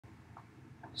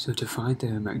So to find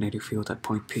the magnetic field at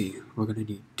point P, we're going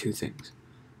to need two things.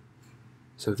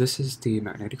 So this is the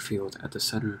magnetic field at the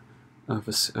center of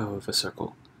a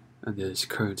circle, and there's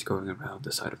currents going around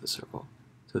the side of the circle.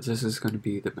 So this is going to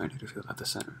be the magnetic field at the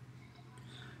center.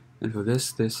 And for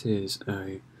this is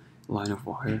a line of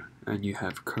wire, and you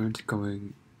have current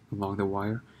going along the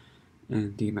wire,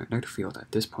 and the magnetic field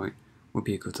at this point will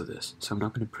be equal to this. So I'm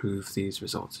not going to prove these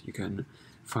results. You can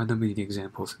find them in the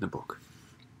examples in the book.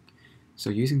 So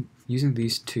using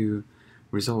these two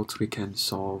results, we can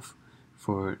solve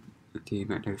for the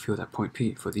magnetic field at point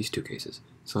P for these two cases.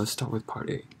 So let's start with part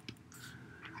A.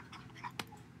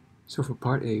 So for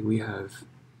part A, we have,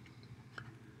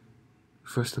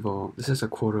 first of all, this is a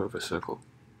quarter of a circle.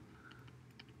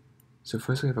 So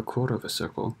first we have a quarter of a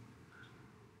circle,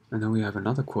 and then we have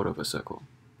another quarter of a circle.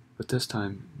 But this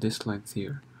time, this length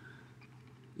here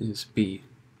is B.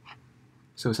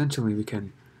 So essentially we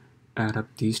can add up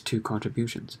these two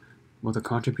contributions. Well, the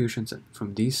contributions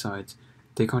from these sides,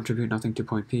 they contribute nothing to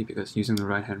point P, because using the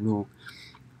right-hand rule,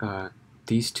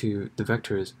 these two, the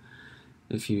vectors,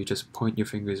 if you just point your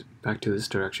fingers back to this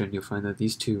direction, you'll find that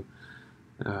these two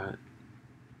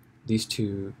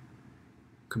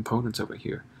components over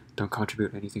here don't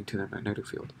contribute anything to the magnetic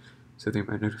field. So the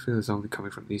magnetic field is only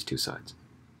coming from these two sides.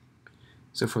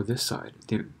 So for this side,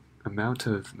 the amount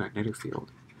of magnetic field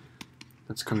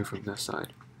that's coming from this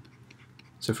side.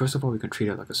 So first of all, we can treat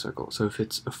it like a circle. So if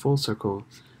it's a full circle,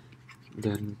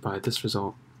 then by this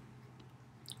result,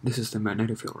 this is the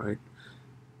magnetic field, right?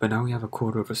 But now we have a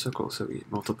quarter of a circle, so we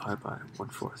multiply by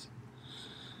 1/4.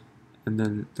 And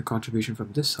then the contribution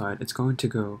from this side, it's going to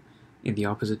go in the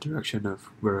opposite direction of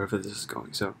wherever this is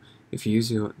going. So if you use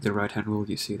the right-hand rule,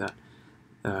 you see that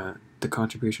the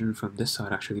contribution from this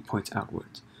side actually points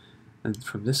outwards. And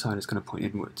from this side, it's going to point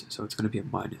inwards, so it's going to be a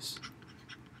minus.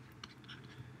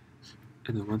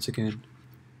 And then once again,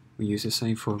 we use the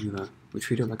same formula. We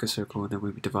treat it like a circle, and then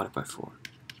we divide it by 4.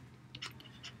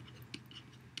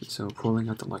 So pulling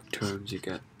out the like terms, you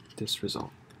get this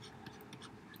result.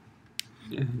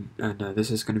 And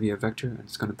this is going to be a vector, and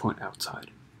it's going to point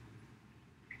outside.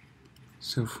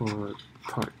 So for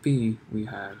part B, we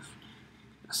have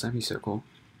a semicircle,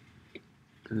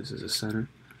 and this is the center.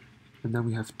 And then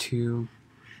we have two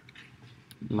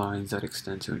lines that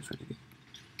extend to infinity.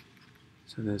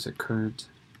 So there's a current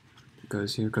that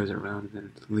goes here, goes around, and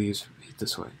then it leaves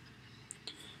this way.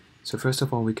 So first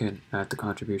of all, we can add the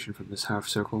contribution from this half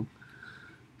circle.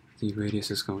 The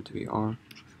radius is going to be r.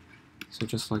 So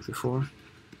just like before,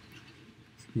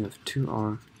 we have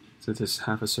 2r. So this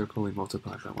half a circle, we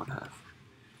multiply by 1/2.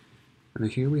 And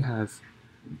then here we have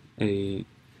a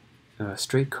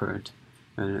straight current,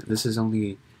 and this is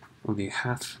only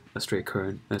half a straight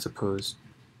current as opposed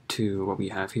to what we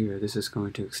have here. This is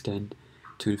going to extend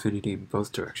to infinity in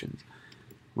both directions.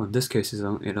 Well, in this case, it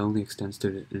only extends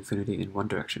to infinity in one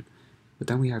direction. But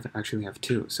then we actually have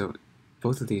two, so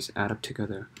both of these add up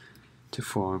together to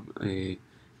form a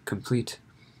complete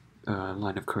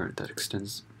line of current that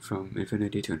extends from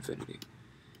infinity to infinity.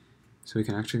 So we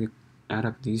can actually add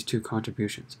up these two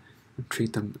contributions and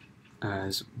treat them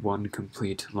as one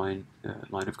complete line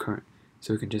of current.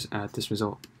 So we can just add this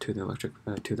result to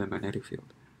the magnetic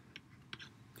field.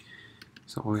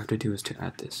 So all we have to do is to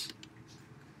add this.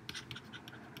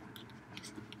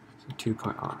 So 2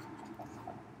 pi r.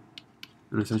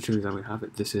 And essentially that we have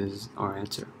it. This is our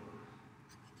answer.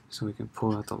 So we can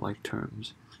pull out the like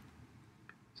terms.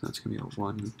 So that's going to be a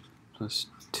 1 plus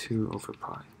 2 over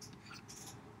pi.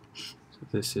 So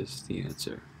this is the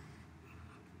answer.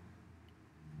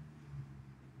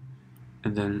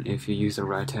 And then if you use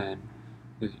the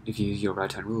if you use your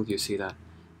right-hand rule, you see that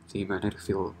the magnetic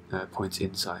field points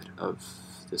inside of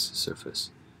this surface,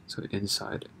 so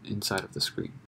inside of the screen.